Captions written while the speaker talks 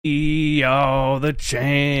The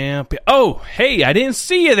champion. Oh, hey, I didn't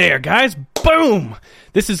see you there, guys. Boom!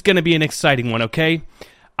 This is going to be an exciting one, okay?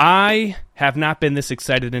 I have not been this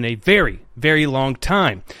excited in a very, very long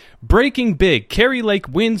time. Breaking big. Kari Lake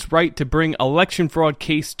wins right to bring election fraud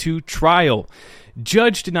case to trial.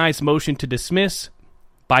 Judge denies motion to dismiss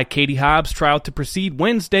by Katie Hobbs. Trial to proceed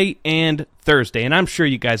Wednesday and Thursday. And I'm sure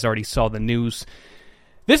you guys already saw the news.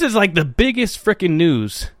 This is like the biggest freaking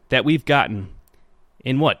news that we've gotten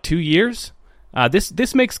in, 2 years?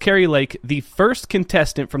 This makes Kari Lake the first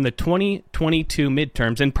contestant from the 2022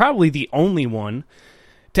 midterms, and probably the only one,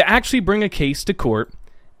 to actually bring a case to court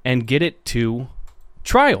and get it to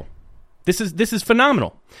trial. This is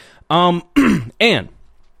phenomenal. And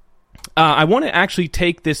I want to actually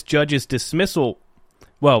take this judge's dismissal,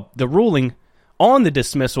 the ruling on the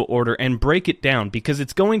dismissal order, and break it down, because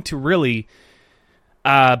it's going to really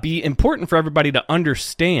be important for everybody to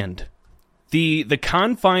understand the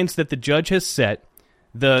confines that the judge has set,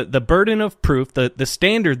 the burden of proof, the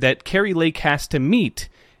standard that Kari Lake has to meet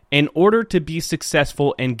in order to be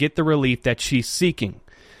successful and get the relief that she's seeking.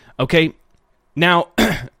 Okay, now,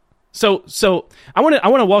 so I want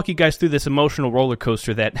to walk you guys through this emotional roller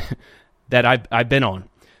coaster that I've been on.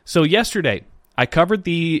 So yesterday, I covered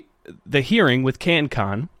the hearing with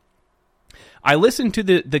CanCon. I listened to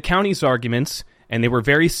the county's arguments, and they were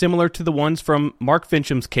very similar to the ones from Mark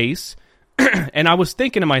Fincham's case. And I was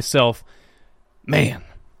thinking to myself, man,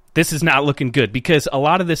 this is not looking good, because a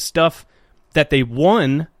lot of this stuff that they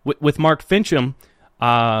won with Mark Fincham,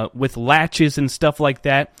 with latches and stuff like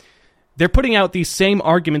that, they're putting out these same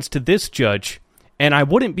arguments to this judge, and I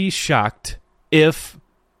wouldn't be shocked if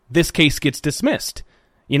this case gets dismissed.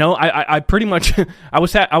 You know, I pretty much I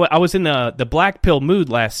was in the black pill mood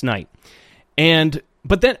last night,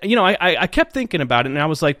 but then I kept thinking about it, and I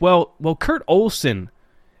was like, well, Kurt Olson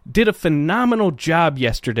did a phenomenal job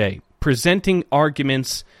yesterday presenting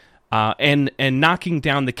arguments and knocking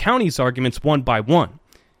down the county's arguments one by one.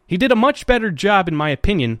 He did a much better job, in my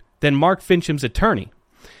opinion, than Mark Fincham's attorney.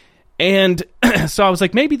 And so I was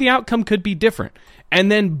like, maybe the outcome could be different.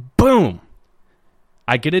 And then, boom,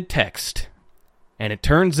 I get a text. And it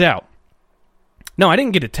turns out, no, I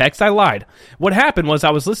didn't get a text. I lied. What happened was I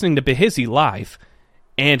was listening to Behizzy live,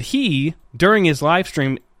 and he, during his live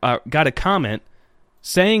stream, got a comment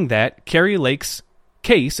saying that Kari Lake's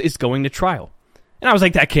case is going to trial. And I was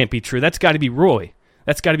like, that can't be true. That's got to be Roy.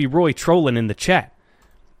 That's got to be Roy trolling in the chat.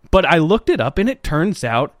 But I looked it up, and it turns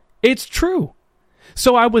out it's true.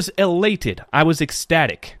 So I was elated. I was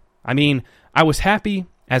ecstatic. I mean, I was happy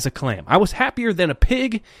as a clam. I was happier than a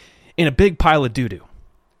pig in a big pile of doo-doo.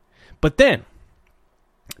 But then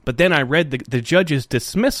I read the judge's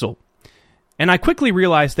dismissal, and I quickly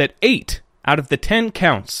realized that 8 out of the 10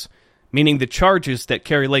 counts, meaning the charges that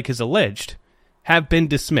Kari Lake has alleged, have been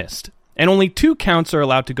dismissed, and only 2 counts are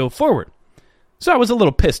allowed to go forward. So I was a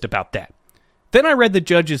little pissed about that. Then I read the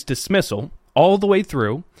judge's dismissal all the way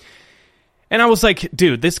through, and I was like,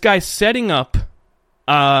 dude, this guy's setting up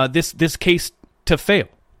this case to fail,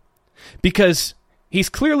 because he's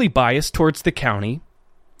clearly biased towards the county,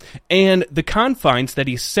 and the confines that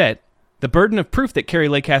he's set, the burden of proof that Kari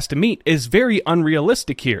Lake has to meet, is very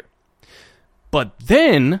unrealistic here. But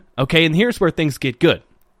then, okay, and here's where things get good.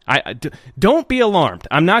 Don't be alarmed.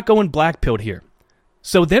 I'm not going black-pilled here.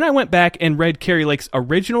 So then I went back and read Kari Lake's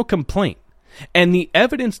original complaint, and the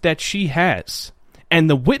evidence that she has, and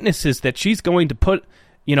the witnesses that she's going to put,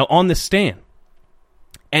 on the stand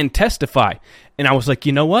and testify. And I was like,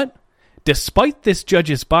 you know what? Despite this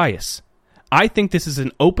judge's bias, I think this is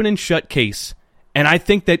an open and shut case, and I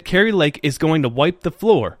think that Kari Lake is going to wipe the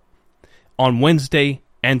floor on Wednesday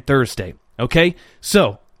and Thursday. Okay,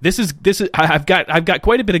 so this is I've got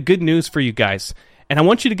quite a bit of good news for you guys, and I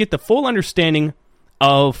want you to get the full understanding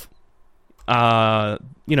of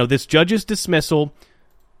this judge's dismissal,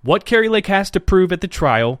 what Kari Lake has to prove at the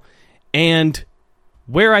trial, and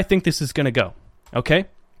where I think this is going to go. Okay,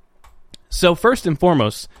 so first and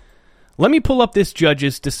foremost, let me pull up this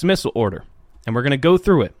judge's dismissal order, and we're going to go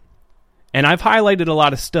through it. And I've highlighted a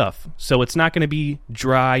lot of stuff, so it's not going to be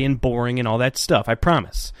dry and boring and all that stuff, I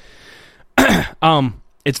promise.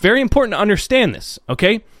 It's very important to understand this,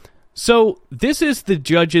 okay? So this is the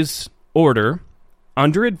judge's order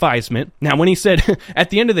under advisement. Now, when he said, at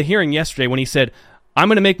the end of the hearing yesterday, when he said, I'm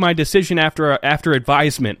going to make my decision after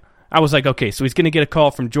advisement, I was like, okay, so he's going to get a call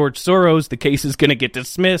from George Soros, the case is going to get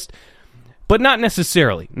dismissed, but not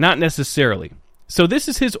necessarily. So this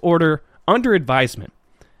is his order under advisement.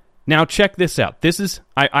 Now, check this out.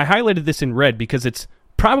 I highlighted this in red because it's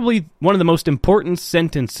probably one of the most important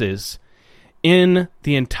sentences in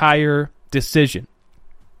the entire decision.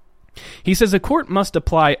 He says a court must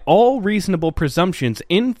apply all reasonable presumptions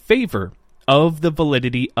in favor of the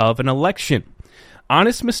validity of an election.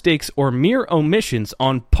 Honest mistakes or mere omissions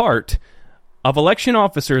on part of election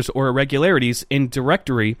officers or irregularities in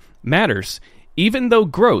directory matters, even though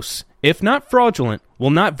gross, if not fraudulent, will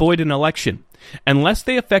not void an election, unless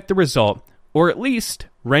they affect the result or at least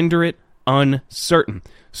render it uncertain.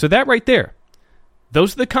 So that right there,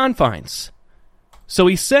 those are the confines. So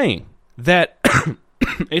he's saying that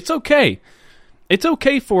it's okay. It's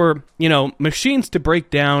okay for, machines to break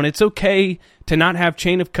down. It's okay to not have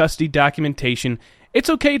chain of custody documentation. It's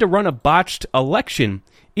okay to run a botched election,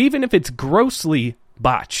 even if it's grossly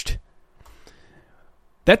botched.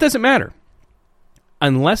 That doesn't matter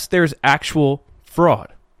unless there's actual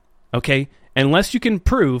fraud, okay? Unless you can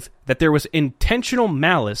prove that there was intentional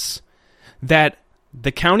malice, that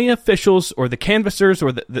the county officials or the canvassers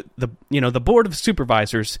or the board of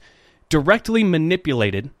supervisors directly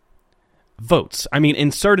manipulated votes. I mean,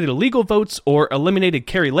 inserted illegal votes or eliminated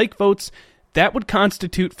Kari Lake votes. That would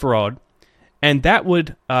constitute fraud, and that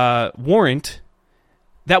would void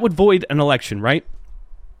an election, right?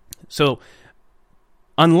 So,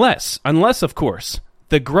 unless of course,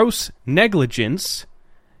 the gross negligence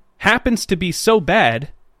happens to be so bad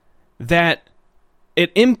that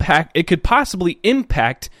it could possibly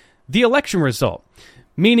impact the election result.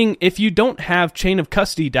 Meaning, if you don't have chain of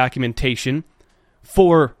custody documentation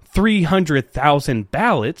for 300,000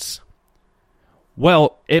 ballots,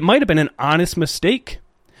 well, it might have been an honest mistake,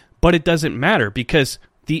 but it doesn't matter because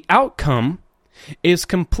the outcome is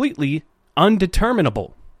completely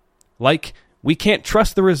undeterminable. Like, we can't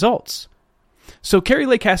trust the results. So Kari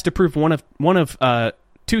Lake has to prove one of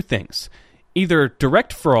two things: either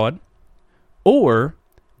direct fraud or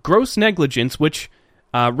gross negligence, which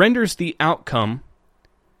renders the outcome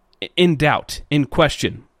in doubt, in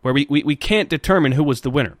question, where we can't determine who was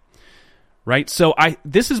the winner, right? So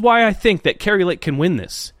this is why I think that Kari Lake can win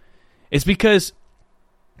this, is because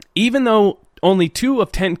even though only 2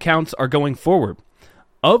 of 10 counts are going forward,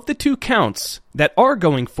 of the 2 counts that are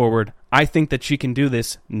going forward, I think that she can do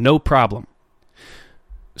this no problem.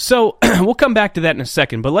 So we'll come back to that in a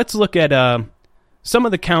second, but let's look at some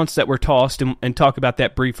of the counts that were tossed and talk about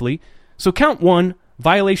that briefly. So count 1,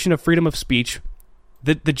 violation of freedom of speech.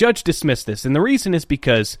 The judge dismissed this, and the reason is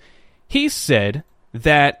because he said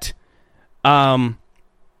that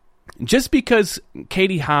just because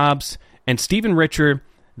Katie Hobbs and Stephen Richer,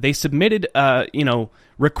 they submitted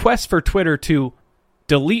requests for Twitter to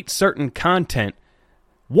delete certain content,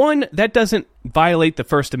 one, that doesn't violate the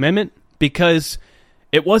First Amendment because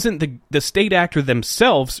it wasn't the state actor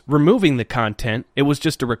themselves removing the content, it was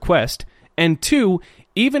just a request. And 2,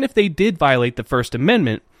 even if they did violate the First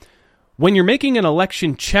Amendment, when you're making an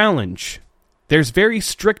election challenge, there's very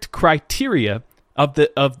strict criteria of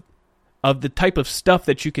the type of stuff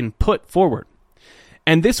that you can put forward.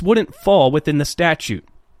 And this wouldn't fall within the statute.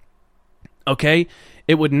 Okay?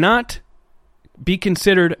 It would not be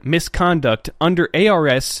considered misconduct under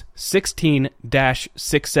ARS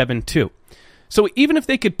 16-672. So even if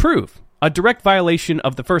they could prove a direct violation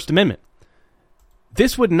of the First Amendment,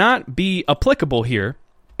 this would not be applicable here,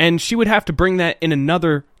 and she would have to bring that in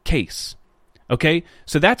another case. Okay?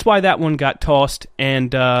 So that's why that one got tossed,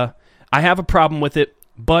 and I have a problem with it,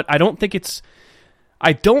 but I don't think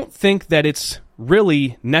that it's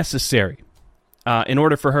really necessary in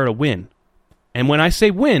order for her to win. And when I say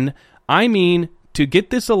win, I mean to get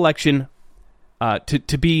this election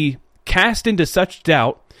to be cast into such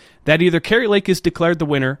doubt that either Kari Lake is declared the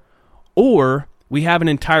winner or we have an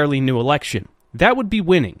entirely new election. That would be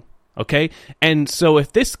winning, okay? And so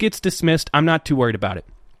if this gets dismissed, I'm not too worried about it.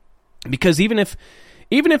 Because even if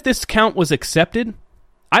this count was accepted,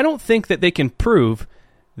 I don't think that they can prove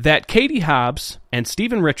that Katie Hobbs and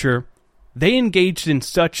Stephen Richer, they engaged in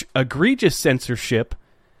such egregious censorship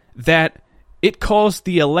that it caused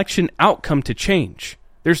the election outcome to change.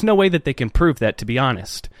 There's no way that they can prove that, to be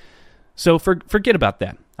honest. So forget about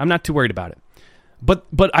that. I'm not too worried about it.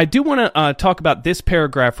 But I do want to talk about this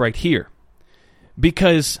paragraph right here,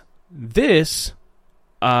 because this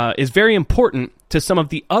is very important to some of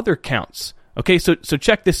the other counts. Okay, so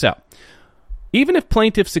check this out. Even if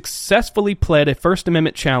plaintiff successfully pled a First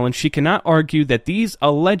Amendment challenge, she cannot argue that these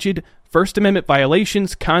alleged First Amendment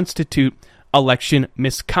violations constitute election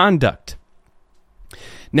misconduct.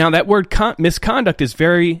 Now, that word misconduct is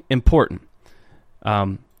very important.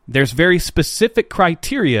 There's very specific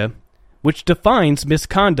criteria which defines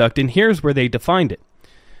misconduct, and here's where they defined it.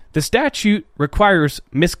 The statute requires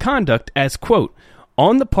misconduct as, quote,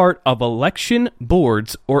 on the part of election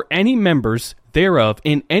boards or any members thereof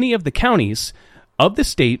in any of the counties of the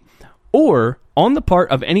state or on the part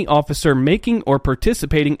of any officer making or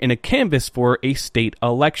participating in a canvass for a state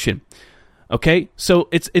election. Okay, so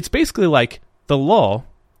it's basically like the law.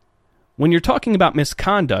 When you're talking about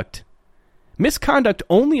misconduct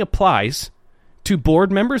only applies to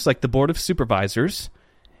board members, like the Board of Supervisors,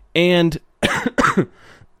 and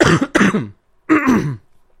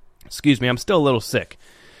excuse me, I'm still a little sick.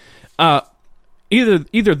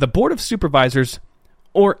 Either the Board of Supervisors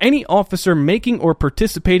or any officer making or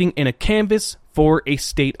participating in a canvass for a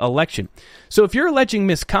state election. So if you're alleging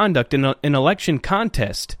misconduct in an election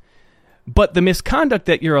contest, but the misconduct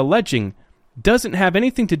that you're alleging doesn't have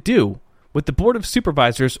anything to do with the Board of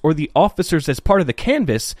Supervisors or the officers as part of the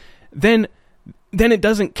canvass, then it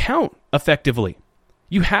doesn't count effectively.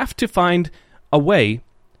 You have to find a way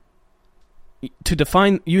to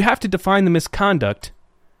define the misconduct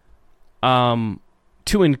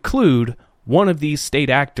to include one of these state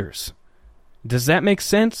actors. Does that make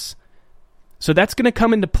sense? So that's going to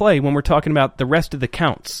come into play when we're talking about the rest of the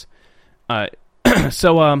counts. Let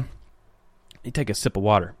me take a sip of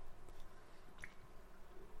water.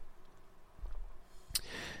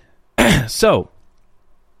 So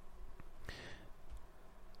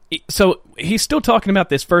he's still talking about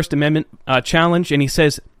this First Amendment challenge, and he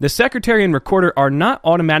says, the secretary and recorder are not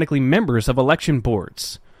automatically members of election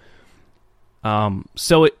boards.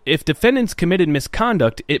 So if defendants committed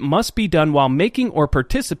misconduct, it must be done while making or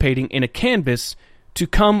participating in a canvass to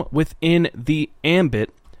come within the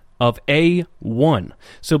ambit of A1.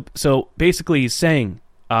 So basically he's saying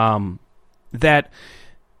that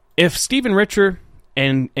if Stephen Richer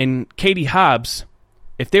and Katie Hobbs,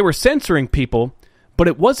 if they were censoring people, but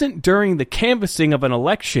it wasn't during the canvassing of an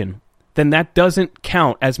election, then that doesn't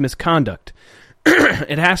count as misconduct.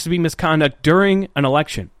 It has to be misconduct during an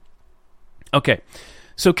election. Okay,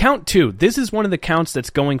 so count 2. This is one of the counts that's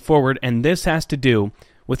going forward, and this has to do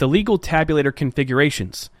with illegal tabulator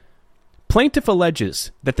configurations. Plaintiff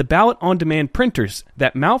alleges that the ballot-on-demand printers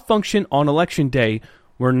that malfunction on Election Day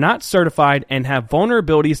were not certified and have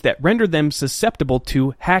vulnerabilities that render them susceptible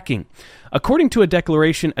to hacking. According to a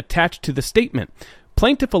declaration attached to the statement,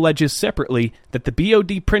 plaintiff alleges separately that the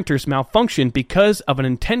BOD printers malfunctioned because of an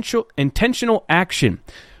intentional action.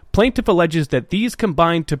 Plaintiff alleges that these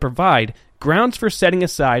combined to provide grounds for setting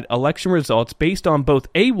aside election results based on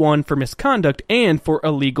both A1 for misconduct and for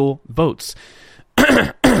illegal votes.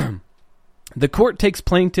 The court takes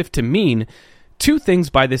plaintiff to mean two things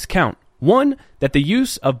by this count. One, that the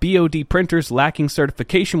use of BOD printers lacking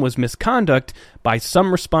certification was misconduct by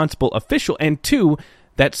some responsible official, and two,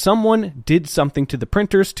 that someone did something to the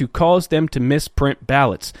printers to cause them to misprint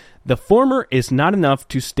ballots. The former is not enough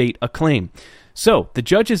to state a claim. So, the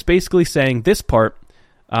judge is basically saying this part,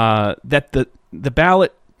 that the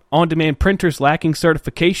ballot on-demand printers lacking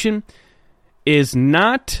certification is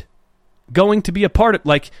not going to be a part of,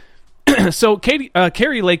 like, so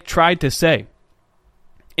Kari Lake tried to say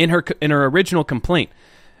in her original complaint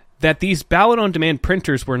that these ballot-on-demand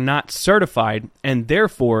printers were not certified, and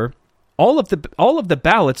therefore all of the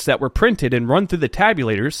ballots that were printed and run through the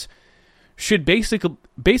tabulators should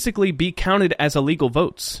basically be counted as illegal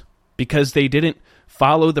votes because they didn't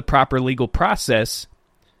follow the proper legal process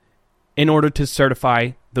in order to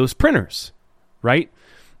certify those printers, right?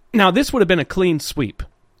 Now, this would have been a clean sweep.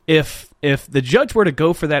 If the judge were to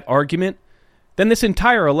go for that argument, then this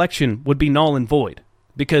entire election would be null and void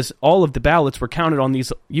because all of the ballots were counted on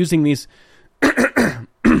these using these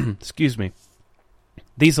excuse me,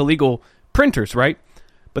 these illegal printers, right?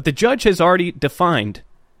 But the judge has already defined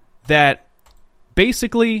that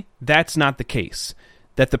basically that's not the case,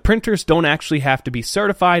 that the printers don't actually have to be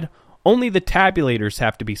certified, only the tabulators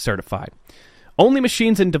have to be certified. Only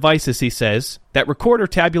machines and devices, he says, that record or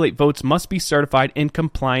tabulate votes must be certified in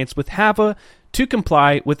compliance with HAVA to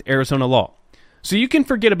comply with Arizona law. So you can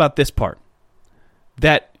forget about this part.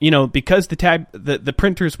 That, because the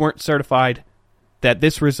printers weren't certified, that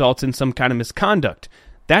this results in some kind of misconduct.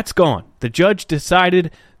 That's gone. The judge decided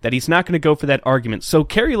that he's not going to go for that argument. So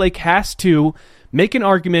Kari Lake has to make an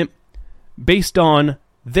argument based on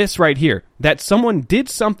this right here, that someone did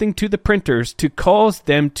something to the printers to cause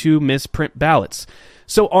them to misprint ballots.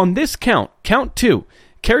 So on this count 2,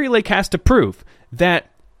 Kari Lake has to prove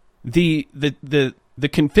that the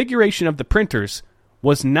configuration of the printers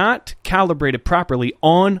was not calibrated properly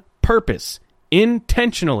on purpose,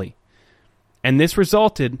 intentionally. And this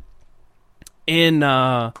resulted in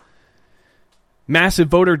massive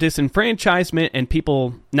voter disenfranchisement and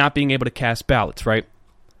people not being able to cast ballots, right?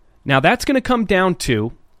 Now, that's going to come down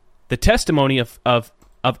to the testimony of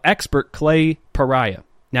expert Clay Pariah.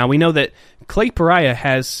 Now, we know that Clay Pariah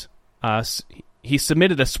has he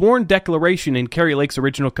submitted a sworn declaration in Kari Lake's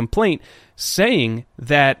original complaint saying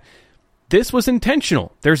that this was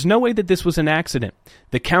intentional. There's no way that this was an accident.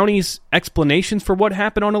 The county's explanations for what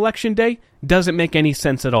happened on Election Day doesn't make any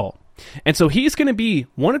sense at all. And so he's going to be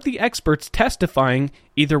one of the experts testifying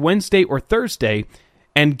either Wednesday or Thursday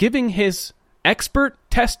and giving his expert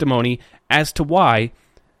testimony as to why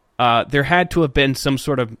there had to have been some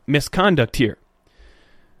sort of misconduct here.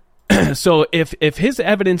 So if his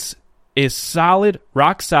evidence is solid,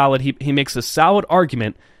 rock solid, he makes a solid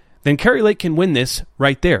argument, then Kari Lake can win this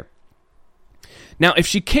right there. Now, if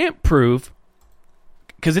she can't prove,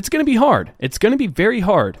 because it's going to be hard, it's going to be very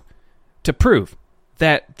hard to prove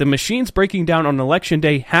that the machines breaking down on Election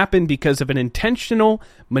Day happened because of an intentional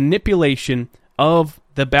manipulation of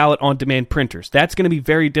the ballot-on-demand printers. That's going to be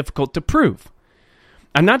very difficult to prove.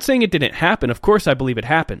 I'm not saying it didn't happen. Of course I believe it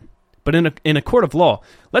happened. But in a court of law,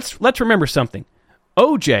 let's remember something.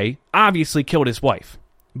 O.J. obviously killed his wife.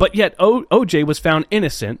 But yet O.J. was found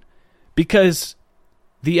innocent because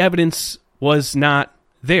the evidence was not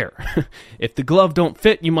there. If the glove don't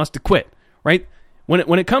fit, you must acquit, right?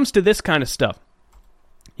 When it comes to this kind of stuff,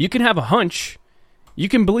 you can have a hunch. You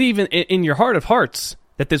can believe in your heart of hearts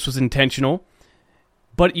that this was intentional,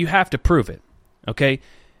 but you have to prove it, okay?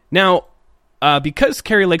 Now, because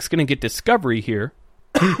Kari Lake's going to get discovery here,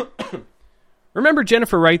 remember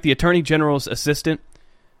Jennifer Wright, the Attorney General's assistant?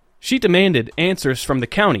 She demanded answers from the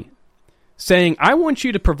county, saying, I want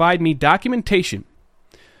you to provide me documentation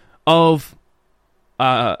of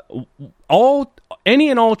any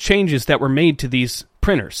and all changes that were made to these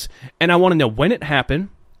printers. And I want to know when it happened.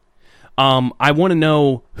 I want to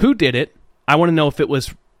know who did it. I want to know if it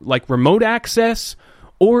was like remote access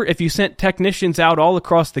or if you sent technicians out all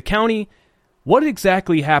across the county. What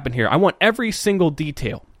exactly happened here? I want every single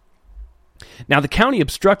detail. Now, the county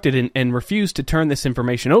obstructed and refused to turn this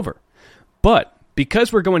information over. But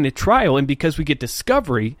because we're going to trial and because we get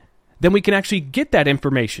discovery, then we can actually get that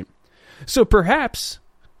information. So perhaps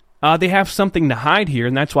they have something to hide here,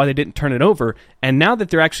 and that's why they didn't turn it over. And now that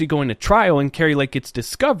they're actually going to trial and Kari Lake gets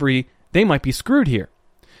discovery, they might be screwed here.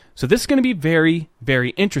 So this is going to be very,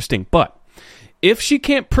 very interesting. But if she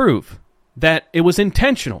can't prove that it was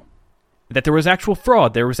intentional, that there was actual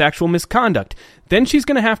fraud, there was actual misconduct, then she's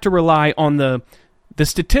going to have to rely on the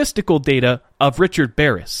statistical data of Richard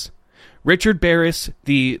Barris. Richard Barris,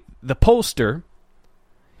 the pollster,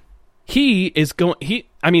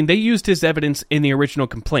 they used his evidence in the original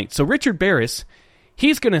complaint. So Richard Barris,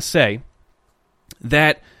 he's going to say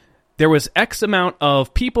that there was X amount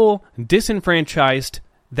of people disenfranchised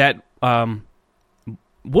that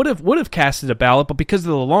would have casted a ballot, but because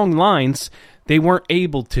of the long lines, they weren't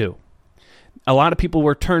able to. A lot of people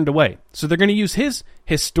were turned away. So they're going to use his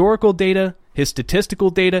historical data, his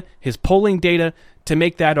statistical data, his polling data to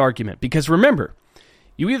make that argument. Because remember,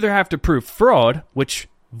 you either have to prove fraud, which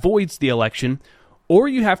voids the election, or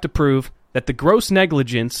you have to prove that the gross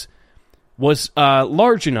negligence was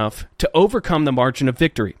large enough to overcome the margin of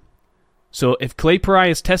victory. So if Clay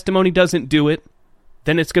Pariah's testimony doesn't do it,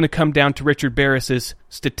 then it's going to come down to Richard Barris's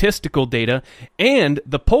statistical data and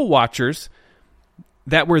the poll watchers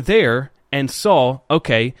that were there and saw,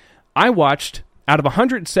 okay, I watched out of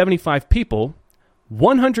 175 people,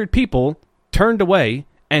 100 people turned away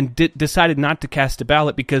and decided not to cast a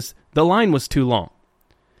ballot because the line was too long.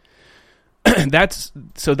 That's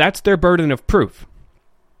their burden of proof.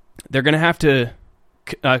 They're going to have to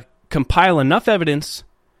compile enough evidence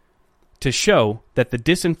to show that the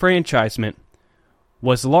disenfranchisement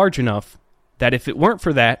was large enough that if it weren't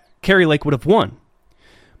for that, Kari Lake would have won.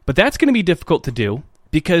 But that's going to be difficult to do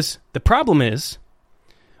because the problem is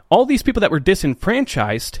all these people that were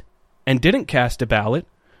disenfranchised and didn't cast a ballot,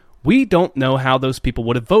 we don't know how those people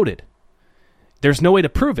would have voted. There's no way to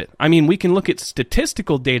prove it. I mean, we can look at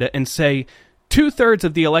statistical data and say 2/3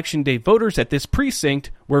 of the election day voters at this precinct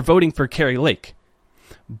were voting for Kari Lake.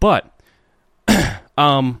 But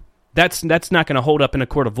that's not going to hold up in a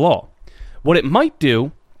court of law. What it might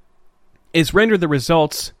do is render the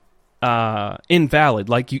results invalid.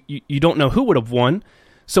 Like you don't know who would have won,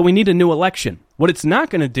 so we need a new election. What it's not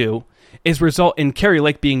going to do is result in Kari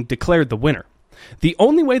Lake being declared the winner. The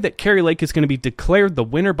only way that Kari Lake is going to be declared the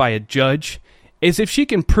winner by a judge is if she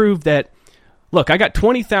can prove that, look, I got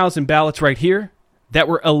 20,000 ballots right here that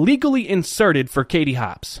were illegally inserted for Katie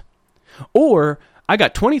Hobbs. Or I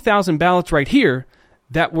got 20,000 ballots right here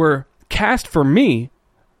that were cast for me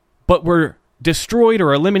but were destroyed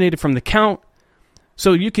or eliminated from the count.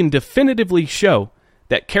 So you can definitively show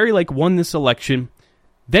that Kari Lake won this election,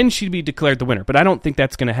 then she'd be declared the winner. But I don't think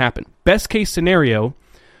that's going to happen. Best case scenario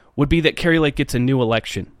would be that Kari Lake gets a new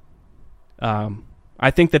election. I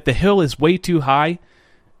I think that the hill is way too high.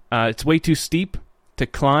 It's way too steep to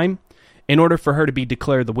climb in order for her to be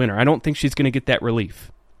declared the winner. I don't think she's going to get that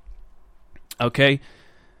relief. Okay?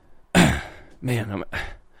 Man,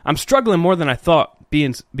 I'm struggling more than I thought,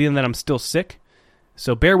 being that I'm still sick.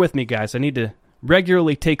 So bear with me, guys. I need to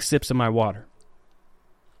regularly take sips of my water.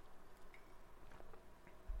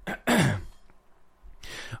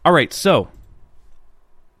 All right, so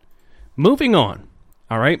moving on.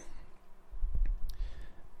 All right.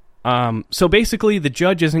 So basically, the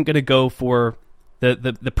judge isn't going to go for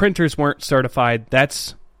the printers weren't certified.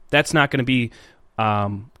 That's not going to be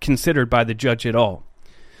considered by the judge at all.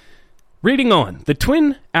 Reading on, the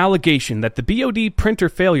twin allegation that the BOD printer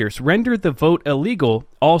failures rendered the vote illegal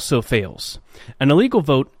also fails. An illegal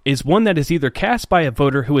vote is one that is either cast by a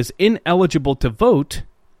voter who is ineligible to vote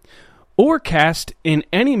or cast in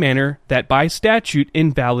any manner that by statute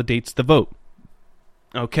invalidates the vote.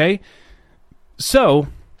 Okay? So,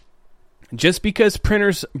 just because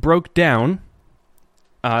printers broke down,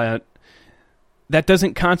 that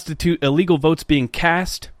doesn't constitute illegal votes being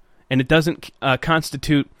cast, and it doesn't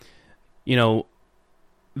constitute,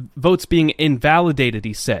 votes being invalidated,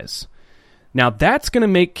 he says. Now, that's going to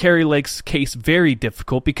make Kari Lake's case very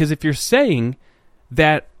difficult, because if you're saying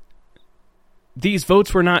that these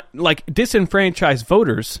votes were not, like, disenfranchised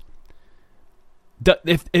voters,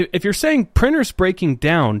 if you're saying printers breaking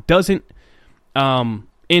down doesn't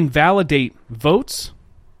invalidate votes,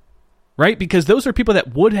 right? Because those are people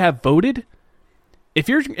that would have voted. If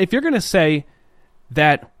you're going to say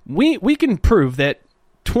that we can prove that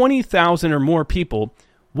 20,000 or more people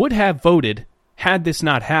would have voted had this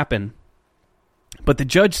not happened, but the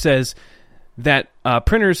judge says that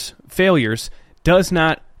printers' failures does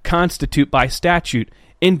not constitute by statute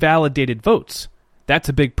invalidated votes, that's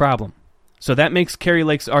a big problem. So that makes Kari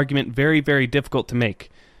Lake's argument very, very difficult to make.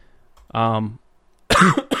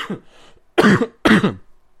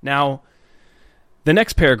 Now, the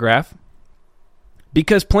next paragraph,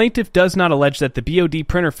 because plaintiff does not allege that the BOD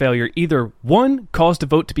printer failure either 1, caused a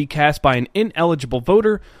vote to be cast by an ineligible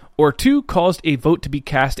voter, or 2, caused a vote to be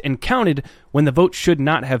cast and counted when the vote should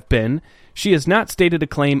not have been, she has not stated a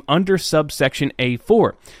claim under subsection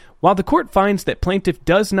A4. While the court finds that plaintiff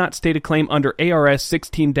does not state a claim under ARS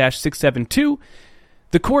 16-672,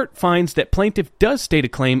 the court finds that plaintiff does state a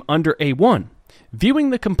claim under A1.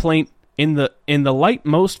 Viewing the complaint in the light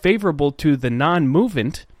most favorable to the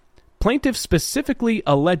non-movement, plaintiff specifically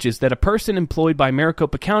alleges that a person employed by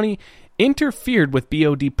Maricopa County interfered with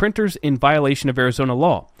BOD printers in violation of Arizona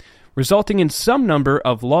law, resulting in some number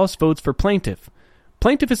of lost votes for plaintiff.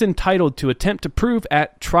 Plaintiff is entitled to attempt to prove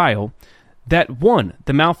at trial that 1,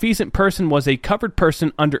 the malfeasant person was a covered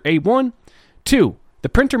person under A1, 2, the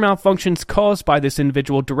printer malfunctions caused by this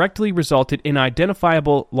individual directly resulted in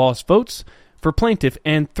identifiable lost votes for plaintiff,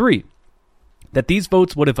 and 3, that these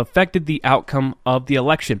votes would have affected the outcome of the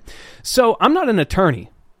election. So, I'm not an attorney,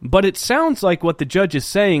 but it sounds like what the judge is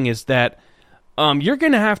saying is that you're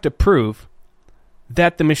going to have to prove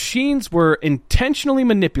that the machines were intentionally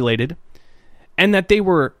manipulated and that they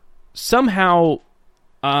were somehow...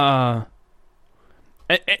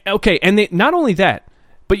 Okay, and not only that,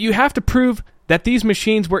 but you have to prove that these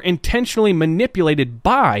machines were intentionally manipulated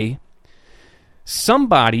by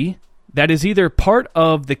somebody that is either part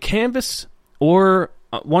of the canvass or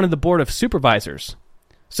one of the board of supervisors.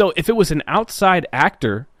 So if it was an outside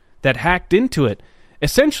actor that hacked into it,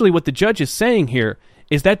 essentially what the judge is saying here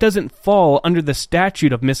is that doesn't fall under the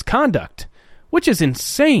statute of misconduct, which is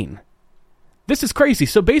insane. This is crazy.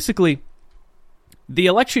 So basically, the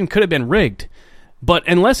election could have been rigged, but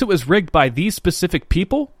unless it was rigged by these specific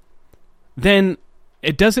people, then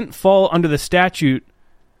it doesn't fall under the statute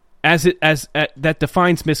that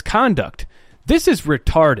defines misconduct. This is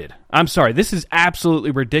retarded. I'm sorry, this is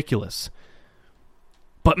absolutely ridiculous.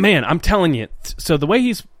 But man, I'm telling you, so the way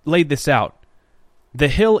he's laid this out, the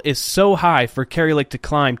hill is so high for Kari Lake to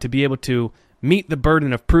climb to be able to meet the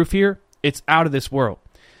burden of proof here, it's out of this world.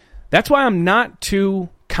 That's why I'm not too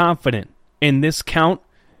confident in this count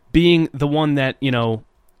being the one that,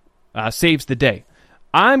 saves the day.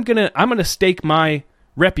 I'm gonna stake my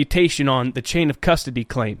reputation on the chain of custody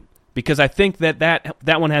claim, because I think that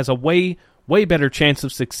one has a way better chance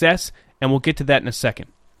of success, and we'll get to that in a second.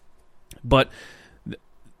 But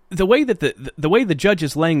the way that the way the judge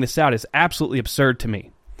is laying this out is absolutely absurd to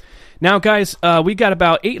me. Now, guys, we got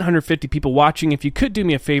about 850 people watching. If you could do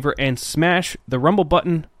me a favor and smash the Rumble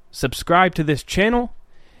button, subscribe to this channel.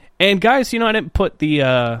 And guys, I didn't put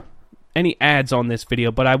the any ads on this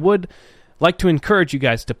video, but I would like to encourage you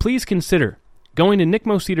guys to please consider going to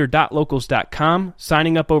nickmoseder.locals.com,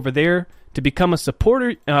 signing up over there to become a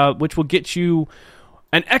supporter, which will get you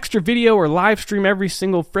an extra video or live stream every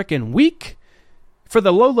single frickin' week for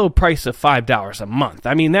the low price of $5 a month.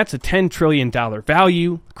 I mean, that's a $10 trillion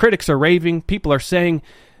value. Critics are raving. People are saying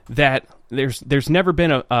that there's never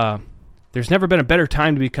been a better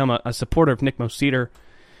time to become a supporter of Nick Moseder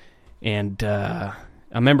and a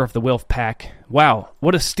member of the Wilf Pack. Wow,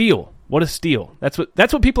 what a steal! What a steal! That's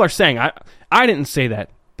what people are saying. I didn't say that,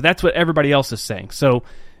 but that's what everybody else is saying. So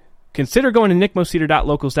consider going to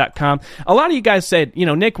nickmoseder.locals.com. A lot of you guys said,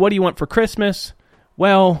 Nick, what do you want for Christmas?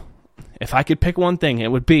 Well, if I could pick one thing,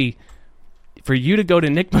 it would be for you to go to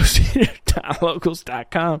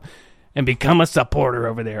nickmoseder.locals.com and become a supporter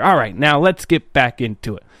over there. All right, now let's get back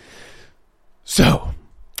into it. So,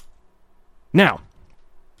 now,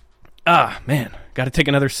 man, got to take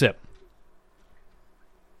another sip.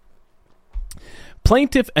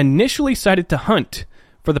 Plaintiff initially cited to Hunt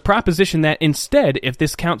for the proposition that instead, if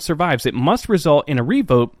this count survives, it must result in a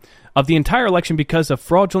revote of the entire election because of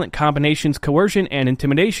fraudulent combinations, coercion, and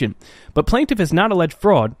intimidation. But plaintiff has not alleged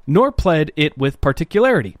fraud, nor pled it with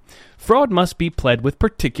particularity. Fraud must be pled with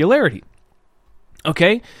particularity.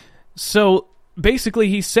 Okay? So, basically,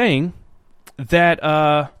 he's saying that,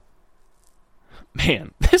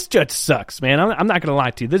 man, this judge sucks, man. I'm not going to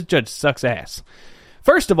lie to you. This judge sucks ass.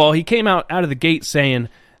 First of all, he came out of the gate saying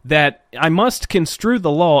that I must construe the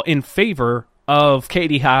law in favor of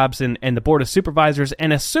Katie Hobbs and the Board of Supervisors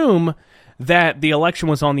and assume that the election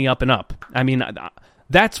was on the up and up. I mean,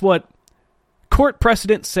 that's what court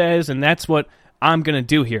precedent says, and that's what I'm going to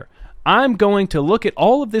do here. I'm going to look at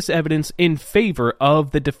all of this evidence in favor of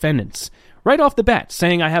the defendants. Right off the bat,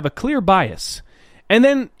 saying I have a clear bias. And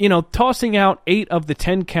then, tossing out 8 of the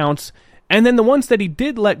 10 counts, and then the ones that he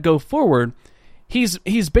did let go forward, he's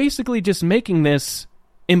basically just making this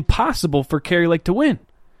impossible for Kari Lake to win.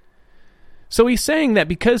 So he's saying that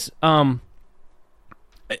because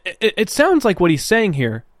it sounds like what he's saying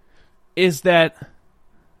here is that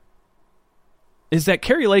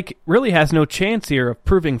Kari Lake really has no chance here of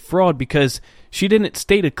proving fraud because she didn't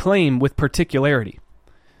state a claim with particularity.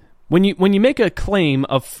 When you make a claim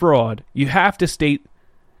of fraud, you have to state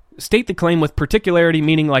the claim with particularity,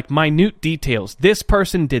 meaning like minute details. This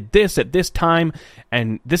person did this at this time,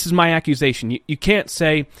 and this is my accusation. You can't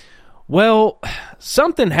say, well,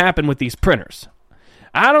 something happened with these printers.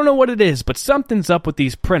 I don't know what it is, but something's up with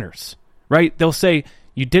these printers, right? They'll say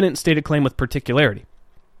you didn't state a claim with particularity.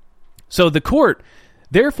 So the court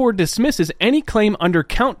therefore dismisses any claim under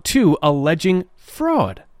count 2 alleging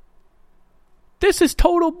fraud. This is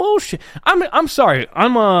total bullshit. I'm sorry.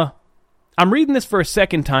 I'm reading this for a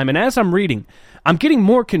second time, and as I'm reading, I'm getting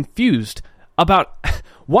more confused about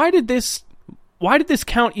why did this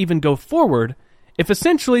count even go forward if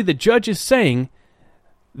essentially the judge is saying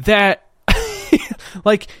that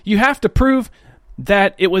like you have to prove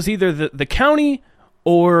that it was either the county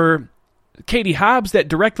or Katie Hobbs that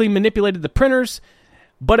directly manipulated the printers,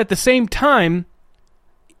 but at the same time,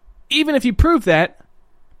 even if you prove that,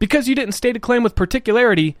 because you didn't state a claim with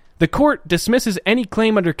particularity, the court dismisses any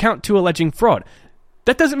claim under count 2 alleging fraud.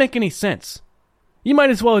 That doesn't make any sense. You might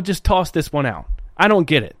as well just toss this one out. I don't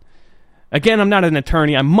get it. Again, I'm not an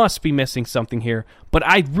attorney. I must be missing something here, but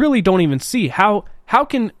I really don't even see how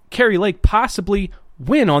can Kari Lake possibly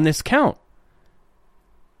win on this count.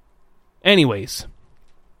 Anyways,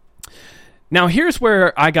 now here's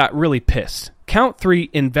where I got really pissed. Count 3,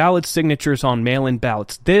 invalid signatures on mail-in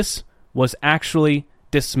ballots. This was actually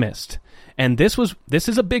dismissed. And this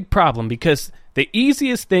is a big problem because the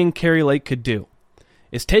easiest thing Kari Lake could do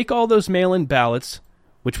is take all those mail-in ballots,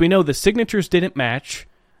 which we know the signatures didn't match.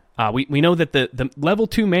 We know that the level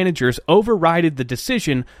 2 managers overrided the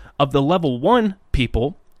decision of the level 1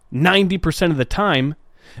 people 90% of the time,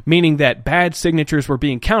 meaning that bad signatures were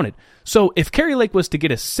being counted. So if Kari Lake was to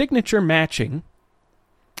get a signature matching,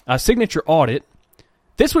 a signature audit,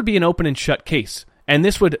 this would be an open and shut case. And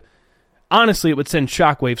this would, honestly, it would send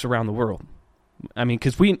shockwaves around the world. I mean,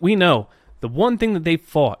 because we know the one thing that they've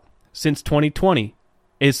fought since 2020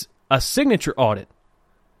 is a signature audit.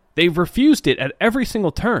 They've refused it at every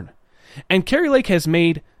single turn. And Kari Lake has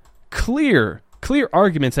made clear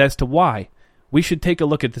arguments as to why we should take a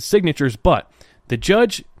look at the signatures, but the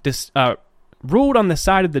judge ruled on the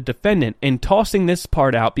side of the defendant in tossing this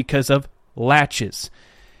part out because of latches.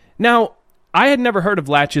 Now, I had never heard of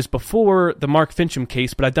latches before the Mark Fincham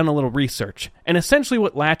case, but I've done a little research. And essentially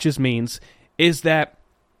what latches means is that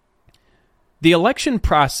the election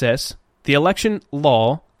process, the election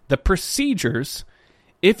law, the procedures,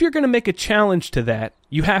 if you're going to make a challenge to that,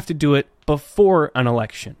 you have to do it before an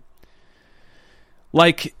election.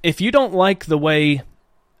 Like, if you don't like the way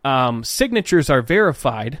signatures are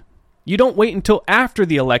verified, you don't wait until after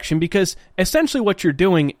the election, because essentially what you're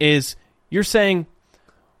doing is you're saying,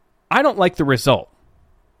 I don't like the result,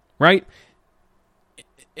 right?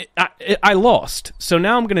 I lost, so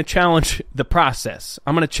now I'm going to challenge the process.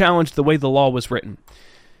 I'm going to challenge the way the law was written.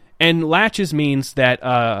 And laches means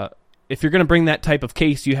that if you're going to bring that type of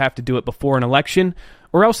case, you have to do it before an election,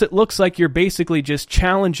 or else it looks like you're basically just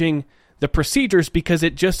challenging the procedures because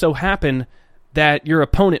it just so happened that your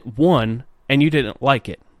opponent won and you didn't like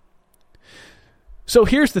it. So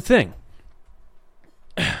here's the thing.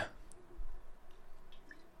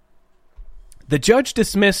 The judge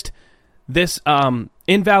dismissed this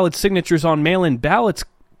invalid signatures on mail-in ballots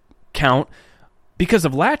count because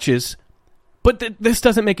of laches, but this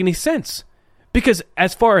doesn't make any sense. Because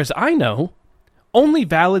as far as I know, only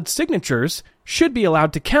valid signatures should be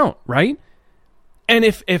allowed to count, right? And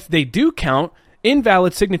if they do count,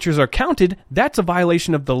 invalid signatures are counted, that's a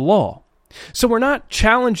violation of the law. So we're not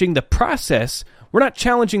challenging the process, we're not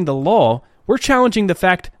challenging the law, we're challenging the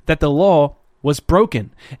fact that the law was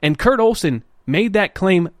broken. And Kurt Olson made that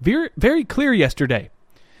claim very, very clear yesterday.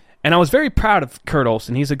 And I was very proud of Kurt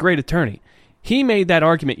Olson. He's a great attorney. He made that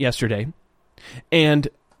argument yesterday, and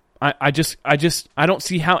I don't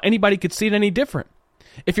see how anybody could see it any different.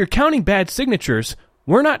 If you're counting bad signatures,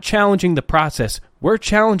 we're not challenging the process. We're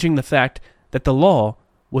challenging the fact that the law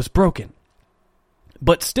was broken.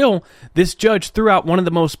 But still, this judge threw out one of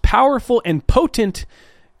the most powerful and potent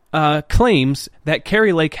claims that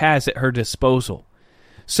Kari Lake has at her disposal.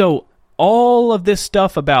 So all of this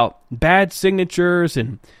stuff about bad signatures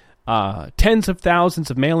and tens of thousands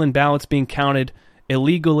of mail-in ballots being counted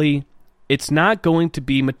illegally, it's not going to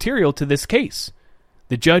be material to this case.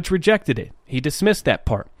 The judge rejected it. He dismissed that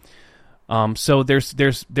part. So there's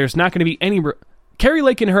not going to be any... Kari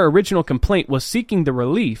Lake in her original complaint was seeking the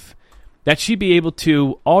relief that she be able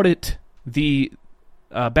to audit the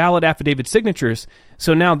ballot affidavit signatures.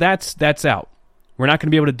 So now that's out. We're not going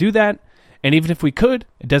to be able to do that. And even if we could,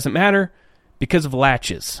 it doesn't matter because of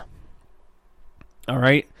laches. All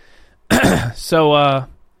right. So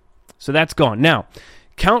that's gone. Now,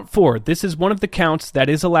 count 4. This is one of the counts that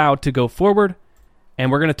is allowed to go forward,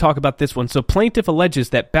 and we're going to talk about this one. So plaintiff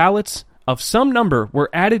alleges that ballots of some number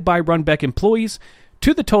were added by Runbeck employees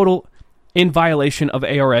to the total in violation of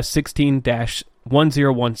ARS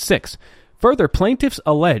 16-1016. Further, plaintiffs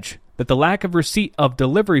allege that the lack of receipt of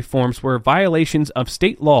delivery forms were violations of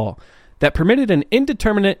state law that permitted an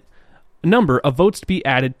indeterminate number of votes to be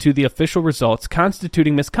added to the official results,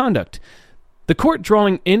 constituting misconduct. The court,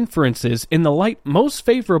 drawing inferences in the light most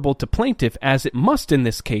favorable to plaintiff, as it must in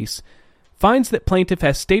this case, finds that plaintiff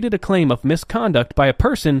has stated a claim of misconduct by a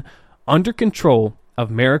person under control of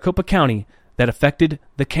Maricopa County that affected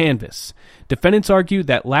the canvass. Defendants argue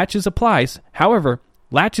that laches applies. However,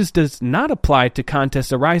 laches does not apply to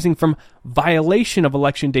contests arising from violation of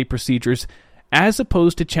election day procedures as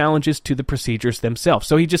opposed to challenges to the procedures themselves.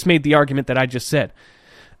 So he just made the argument that I just said.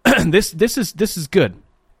 This is good.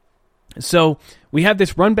 So we have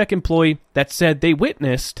this Runbeck employee that said they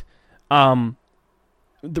witnessed the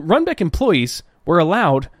Runbeck employees were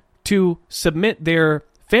allowed to submit their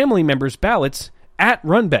family members' ballots at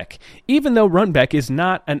Runbeck, even though Runbeck is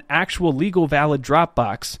not an actual legal valid drop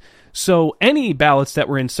box. So any ballots that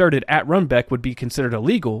were inserted at Runbeck would be considered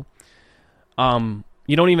illegal.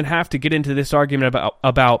 You don't even have to get into this argument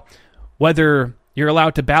about whether you're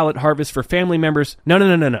allowed to ballot harvest for family members.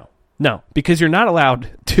 No, because you're not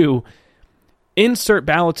allowed to insert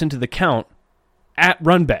ballots into the count at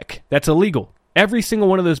Runbeck. That's illegal. Every single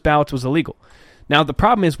one of those ballots was illegal. Now, the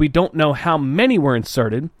problem is we don't know how many were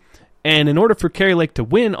inserted, and in order for Kari Lake to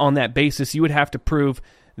win on that basis, you would have to prove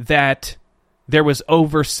that there was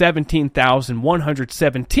over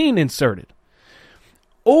 17,117 inserted.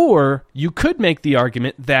 Or you could make the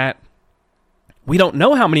argument that we don't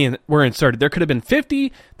know how many were inserted. There could have been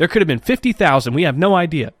 50, there could have been 50,000. We have no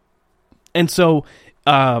idea. And so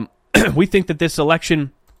we think that this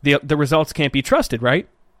election, the results can't be trusted, right?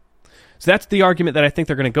 So that's the argument that I think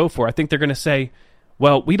they're going to go for. I think they're going to say,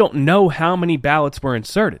 well, we don't know how many ballots were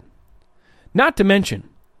inserted. Not to mention,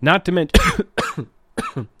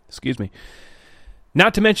 excuse me,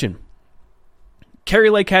 not to mention,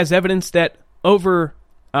 Kari Lake has evidence that over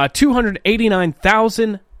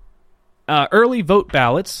 289,000 early vote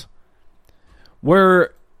ballots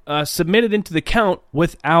were submitted into the count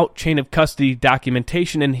without chain of custody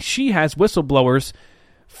documentation, and she has whistleblowers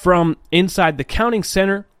from inside the counting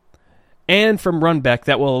center and from Runbeck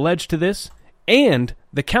that will allege to this, and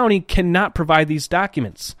the county cannot provide these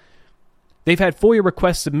documents. They've had FOIA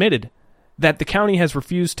requests submitted that the county has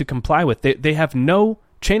refused to comply with. They have no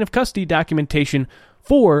chain of custody documentation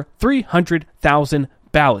for 300,000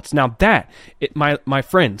 ballots. Now my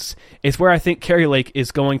friends, is where I think Kari Lake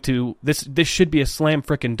is going to, this should be a slam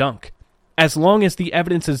frickin' dunk. As long as the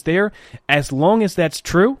evidence is there, as long as that's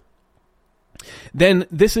true, then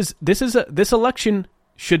this election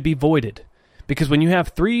should be voided. Because when you have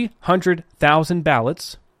 300,000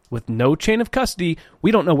 ballots with no chain of custody,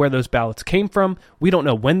 we don't know where those ballots came from. We don't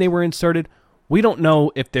know when they were inserted. We don't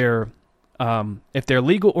know if they're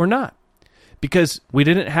legal or not, because we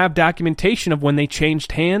didn't have documentation of when they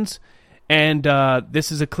changed hands, and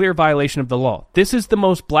this is a clear violation of the law. This is the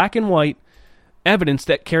most black and white evidence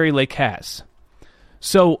that Kari Lake has.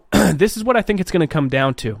 So this is what I think it's going to come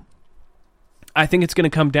down to. I think it's going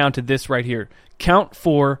to come down to this right here. Count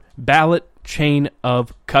 4, ballot chain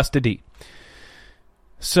of custody.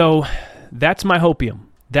 So that's my hopium.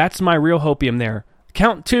 That's my real hopium there.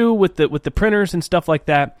 Count 2 with the printers and stuff like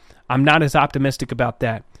that, I'm not as optimistic about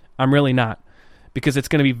that. I'm really not. Because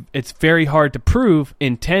it's very hard to prove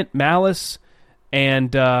intent, malice,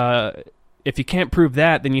 and if you can't prove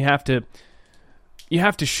that, then you have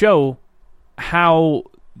to show how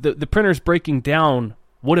the printers breaking down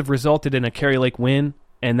would have resulted in a Kari Lake win,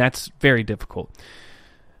 and that's very difficult.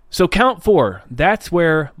 So count 4, that's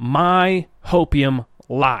where my hopium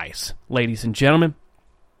lies, ladies and gentlemen.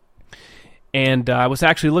 And I was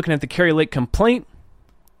actually looking at the Kari Lake complaint,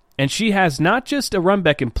 and she has not just a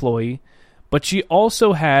Runbeck employee, but she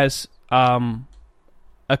also has a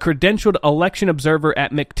credentialed election observer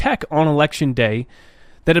at McTech on Election Day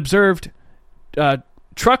that observed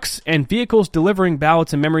trucks and vehicles delivering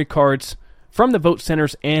ballots and memory cards from the vote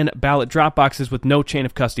centers and ballot drop boxes with no chain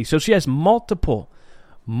of custody. So she has multiple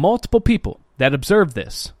people that observed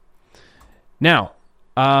this. Now,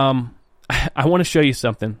 I want to show you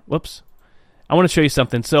something. Whoops. I want to show you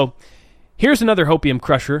something. So here's another hopium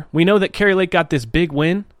crusher. We know that Kari Lake got this big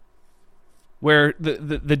win where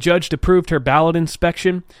the judge approved her ballot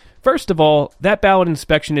inspection. First of all, that ballot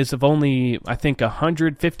inspection is of only, I think,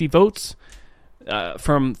 150 votes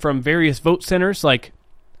from various vote centers. Like,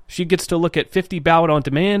 she gets to look at 50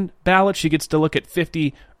 ballot-on-demand ballots. She gets to look at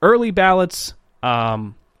 50 early ballots.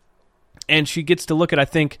 And she gets to look at, I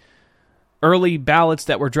think, early ballots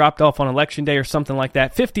that were dropped off on Election Day or something like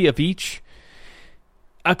that. 50 of each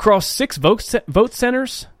across 6 vote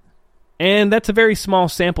centers. And that's a very small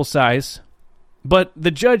sample size. But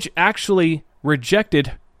the judge actually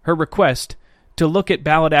rejected her request to look at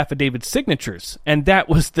ballot affidavit signatures, and that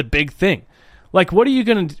was the big thing. Like, what are you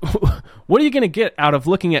gonna get out of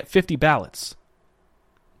looking at 50 ballots?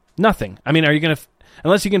 Nothing. I mean,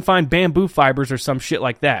 unless you can find bamboo fibers or some shit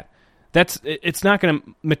like that? It's not going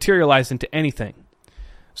to materialize into anything.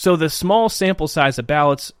 So the small sample size of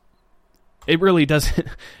ballots, it really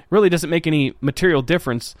doesn't make any material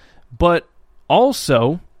difference. But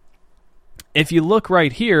also, if you look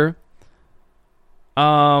right here,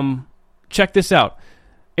 check this out.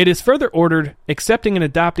 It is further ordered accepting and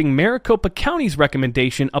adopting Maricopa County's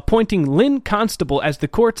recommendation appointing Lynn Constable as the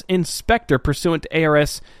court's inspector pursuant to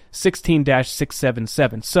ARS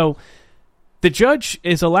 16-677. So the judge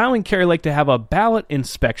is allowing Kari Lake to have a ballot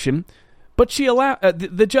inspection, but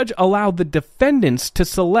the judge allowed the defendants to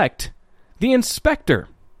select the inspector.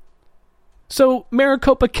 So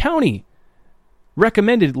Maricopa County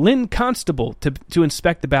recommended Lynn Constable to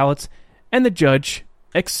inspect the ballots, and the judge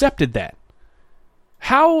accepted that.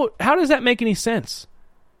 How does that make any sense?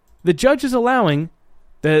 The judge is allowing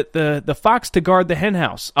the fox to guard the hen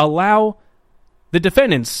house. Allow the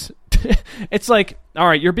defendants. It's like, all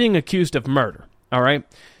right, you're being accused of murder, all right,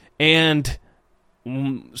 and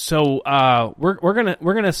so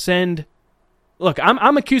we're gonna send. Look,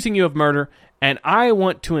 I'm accusing you of murder, and I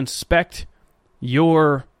want to inspect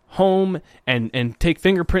your home and take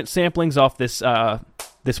fingerprint samplings off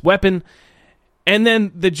this weapon. And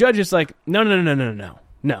then the judge is like, no.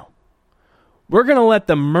 We're going to let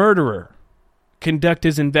the murderer conduct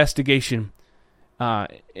his investigation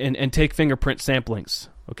and take fingerprint samplings,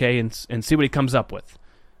 okay, and see what he comes up with.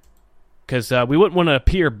 Because we wouldn't want to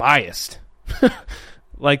appear biased.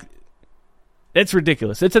 Like, it's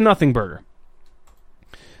ridiculous. It's a nothing burger.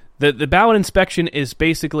 The ballot inspection is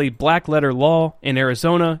basically black letter law in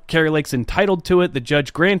Arizona. Kari Lake's entitled to it. The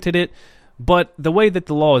judge granted it. But the way that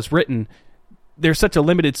the law is written, there's such a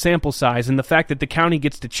limited sample size, and the fact that the county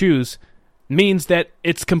gets to choose means that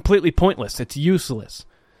it's completely pointless. It's useless.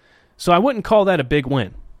 So I wouldn't call that a big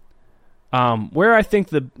win. Where I think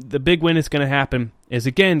the big win is going to happen is,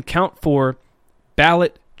 again, count 4,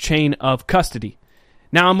 ballot chain of custody.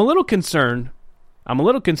 Now, I'm a little concerned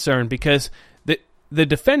because the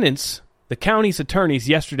defendants, the county's attorneys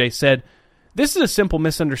yesterday said, this is a simple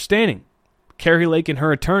misunderstanding. Kari Lake and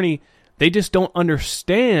her attorney, they just don't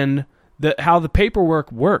understand how the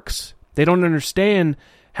paperwork works. They don't understand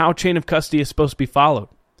how chain of custody is supposed to be followed.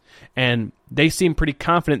 And they seem pretty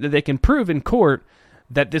confident that they can prove in court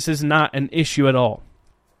that this is not an issue at all.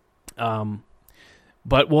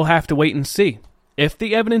 But we'll have to wait and see. If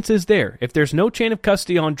the evidence is there, if there's no chain of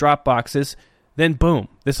custody on drop boxes, then boom,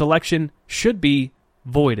 this election should be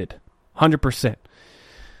voided. 100%.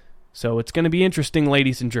 So it's going to be interesting,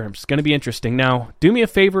 ladies and germs. It's going to be interesting. Now, do me a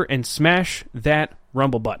favor and smash that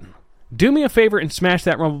Rumble button. Do me a favor and smash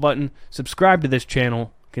that Rumble button. Subscribe to this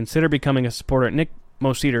channel. Consider becoming a supporter at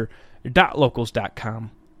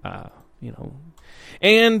nickmoseder.locals.com.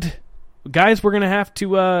 And guys, we're going to have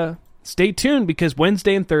to stay tuned because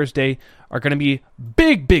Wednesday and Thursday are going to be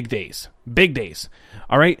big days. Big days.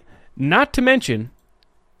 All right? Not to mention,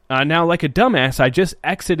 now like a dumbass, I just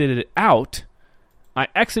exited it out.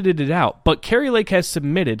 But Kari Lake has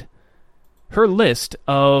submitted her list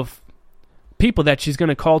of people that she's going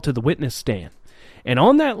to call to the witness stand. And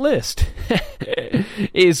on that list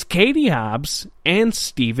is Katie Hobbs and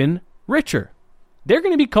Stephen Richer. They're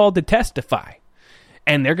going to be called to testify.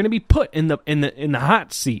 And they're going to be put in the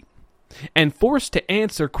hot seat and forced to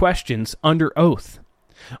answer questions under oath,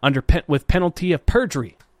 with penalty of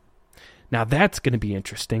perjury. Now that's going to be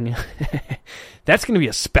interesting. That's going to be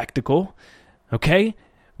a spectacle. Okay?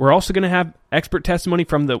 We're also going to have expert testimony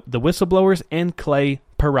from the whistleblowers and Clay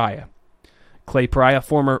Pariah. Clay Pariah,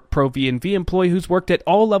 former pro-VNV employee who's worked at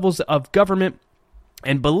all levels of government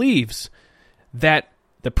and believes that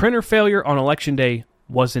the printer failure on Election Day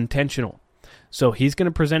was intentional. So he's going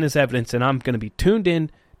to present his evidence, and I'm going to be tuned in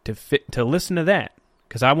to listen to that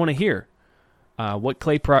because I want to hear what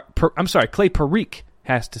Clay Parikh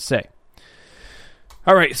has to say.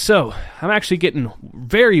 All right, so I'm actually getting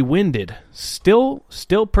very winded, still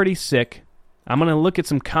pretty sick. I'm going to look at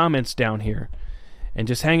some comments down here and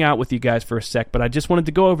just hang out with you guys for a sec, but I just wanted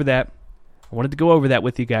to go over that. I wanted to go over that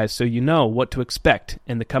with you guys so you know what to expect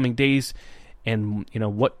in the coming days and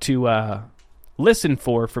what to listen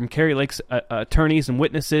for from Kari Lake's attorneys and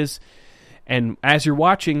witnesses. And as you're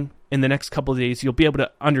watching in the next couple of days, you'll be able to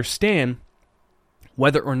understand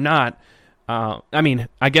whether or not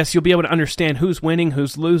I guess you'll be able to understand who's winning,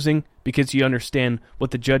 who's losing, because you understand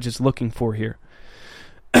what the judge is looking for here.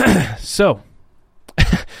 So,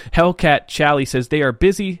 Hellcat Chally says they are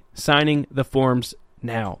busy signing the forms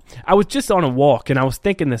now. I was just on a walk, and I was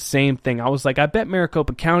thinking the same thing. I was like, I bet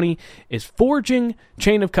Maricopa County is forging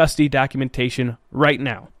chain of custody documentation right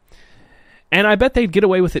now. And I bet they'd get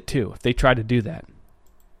away with it, too, if they tried to do that.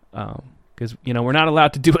 Because, we're not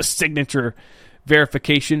allowed to do a signature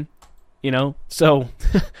verification. So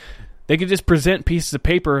they could just present pieces of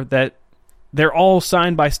paper that they're all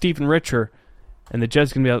signed by Stephen Richer, and the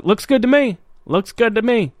judge can be like, looks good to me. Looks good to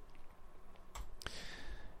me.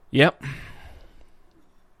 Yep.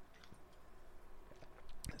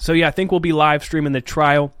 So, yeah, I think we'll be live streaming the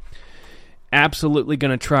trial. Absolutely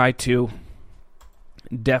going to try to.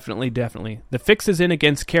 Definitely. The fix is in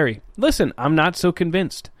against Kari. Listen, I'm not so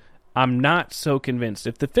convinced.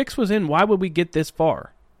 If the fix was in, why would we get this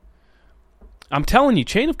far? I'm telling you,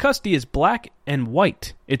 chain of custody is black and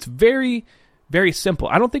white. It's very, very simple.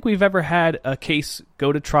 I don't think we've ever had a case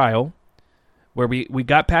go to trial where we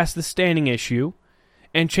got past the standing issue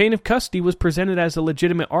and chain of custody was presented as a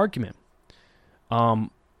legitimate argument.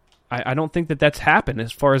 I don't think that's happened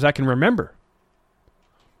as far as I can remember.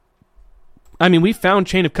 I mean, we found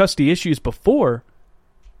chain of custody issues before,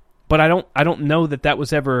 but I don't know that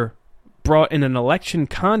was ever brought in an election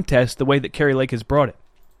contest the way that Kari Lake has brought it.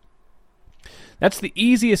 That's the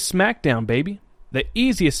easiest smackdown, baby. The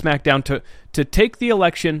easiest smackdown to take the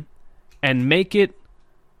election and make it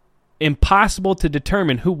impossible to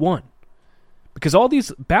determine who won. Because all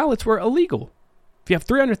these ballots were illegal. If you have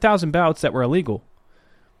 300,000 ballots that were illegal,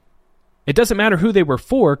 it doesn't matter who they were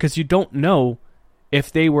for because you don't know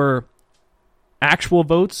if they were actual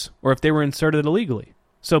votes or if they were inserted illegally.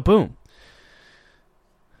 So boom.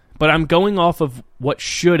 But I'm going off of what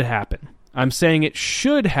should happen. I'm saying it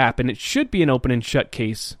should happen. It should be an open and shut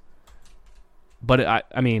case. But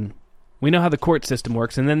I mean, we know how the court system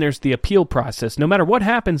works, and then there's the appeal process. No matter what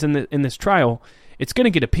happens in this trial, it's going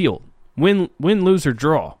to get appealed. Win, lose, or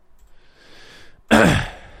draw.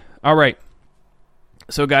 All right.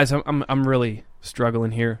 So, guys, I'm really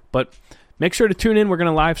struggling here, but make sure to tune in. We're going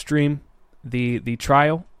to live stream the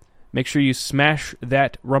trial. Make sure you smash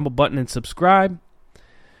that Rumble button and subscribe.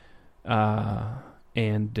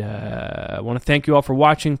 And I want to thank you all for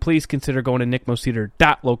watching. Please consider going to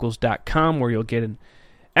nickmoseder.locals.com where you'll get an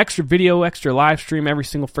extra video, extra live stream every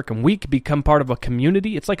single freaking week. Become part of a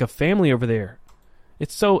community. It's like a family over there.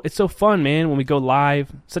 It's so fun, man, when we go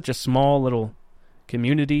live. Such a small little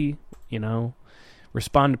community.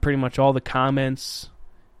 respond to pretty much all the comments,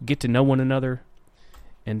 get to know one another,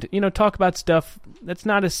 and, talk about stuff that's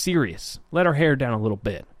not as serious. Let our hair down a little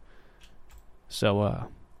bit. So,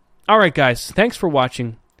 all right, guys, thanks for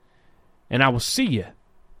watching, and I will see you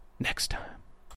next time.